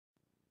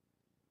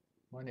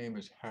My name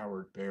is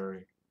Howard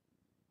Berry.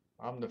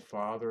 I'm the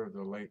father of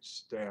the late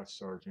Staff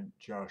Sergeant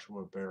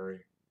Joshua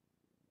Berry.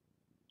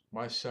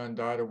 My son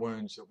died of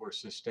wounds that were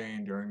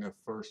sustained during the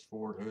first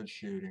Fort Hood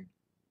shooting.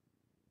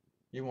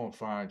 You won't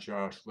find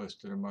Josh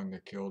listed among the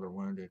killed or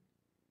wounded.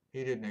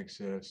 He didn't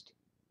exist.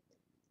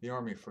 The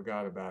Army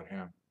forgot about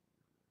him.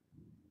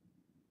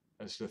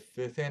 As the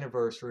 5th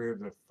anniversary of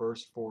the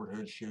first Fort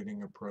Hood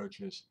shooting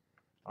approaches,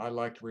 I'd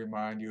like to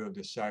remind you of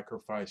the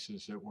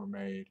sacrifices that were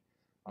made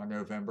on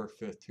November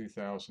 5,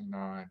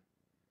 2009.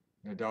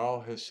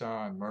 Nidal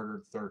Hasan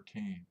murdered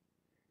 13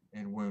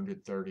 and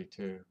wounded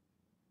 32.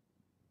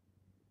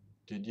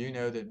 Did you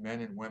know that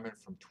men and women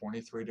from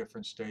 23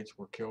 different states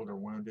were killed or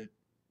wounded?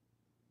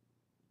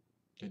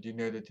 Did you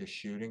know that the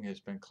shooting has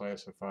been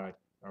classified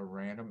a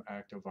random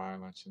act of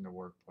violence in the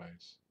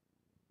workplace?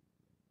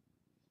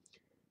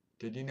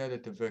 Did you know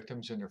that the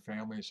victims and their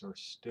families are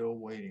still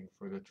waiting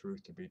for the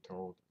truth to be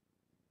told?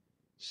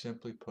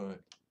 Simply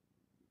put,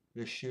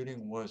 this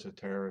shooting was a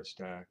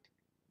terrorist act.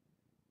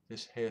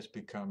 This has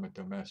become a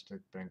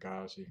domestic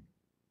Benghazi.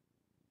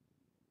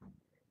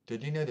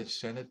 Did you know that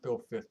Senate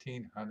Bill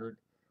 1500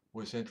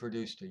 was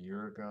introduced a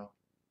year ago?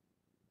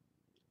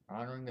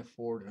 Honoring the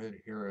Fort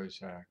Hood Heroes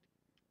Act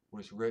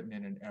was written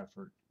in an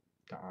effort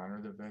to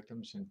honor the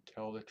victims and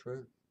tell the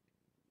truth.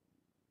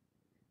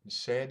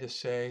 It's sad to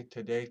say,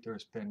 to date,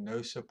 there's been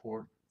no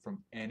support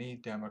from any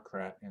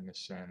Democrat in the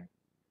Senate,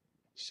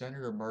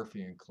 Senator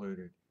Murphy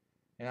included.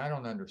 And I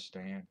don't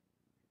understand.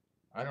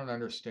 I don't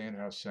understand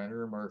how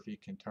Senator Murphy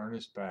can turn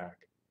his back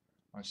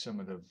on some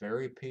of the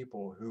very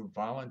people who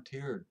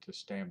volunteered to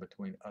stand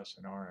between us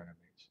and our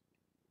enemies.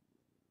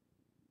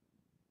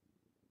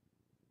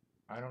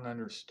 I don't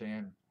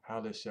understand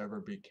how this ever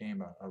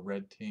became a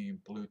red team,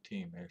 blue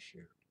team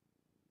issue.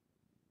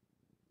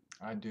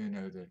 I do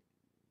know that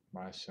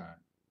my son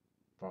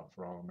fought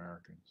for all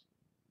Americans.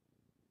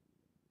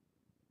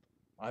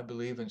 I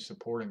believe in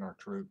supporting our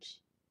troops.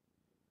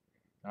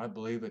 I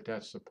believe that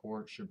that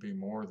support should be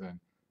more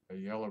than a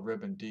yellow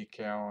ribbon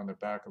decal on the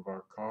back of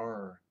our car,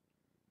 or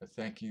a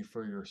thank you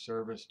for your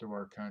service to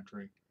our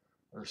country,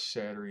 or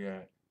sadder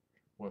yet,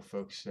 what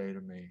folks say to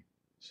me,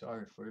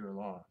 sorry for your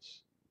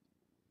loss.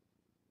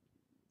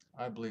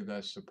 I believe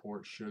that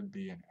support should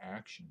be in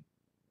action.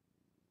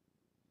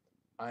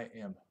 I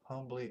am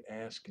humbly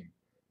asking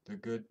the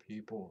good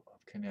people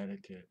of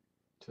Connecticut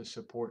to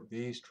support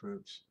these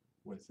troops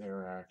with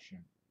their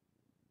action.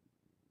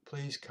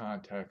 Please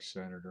contact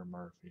Senator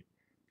Murphy.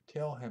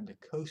 Tell him to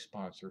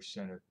co-sponsor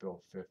Senate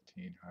Bill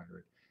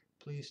 1500.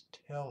 Please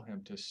tell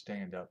him to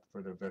stand up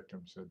for the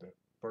victims of the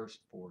first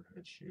Fort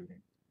Hood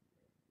shooting.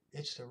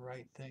 It's the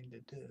right thing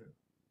to do.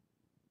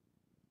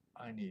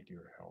 I need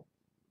your help.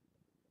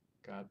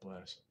 God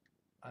bless.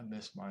 I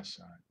miss my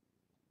son.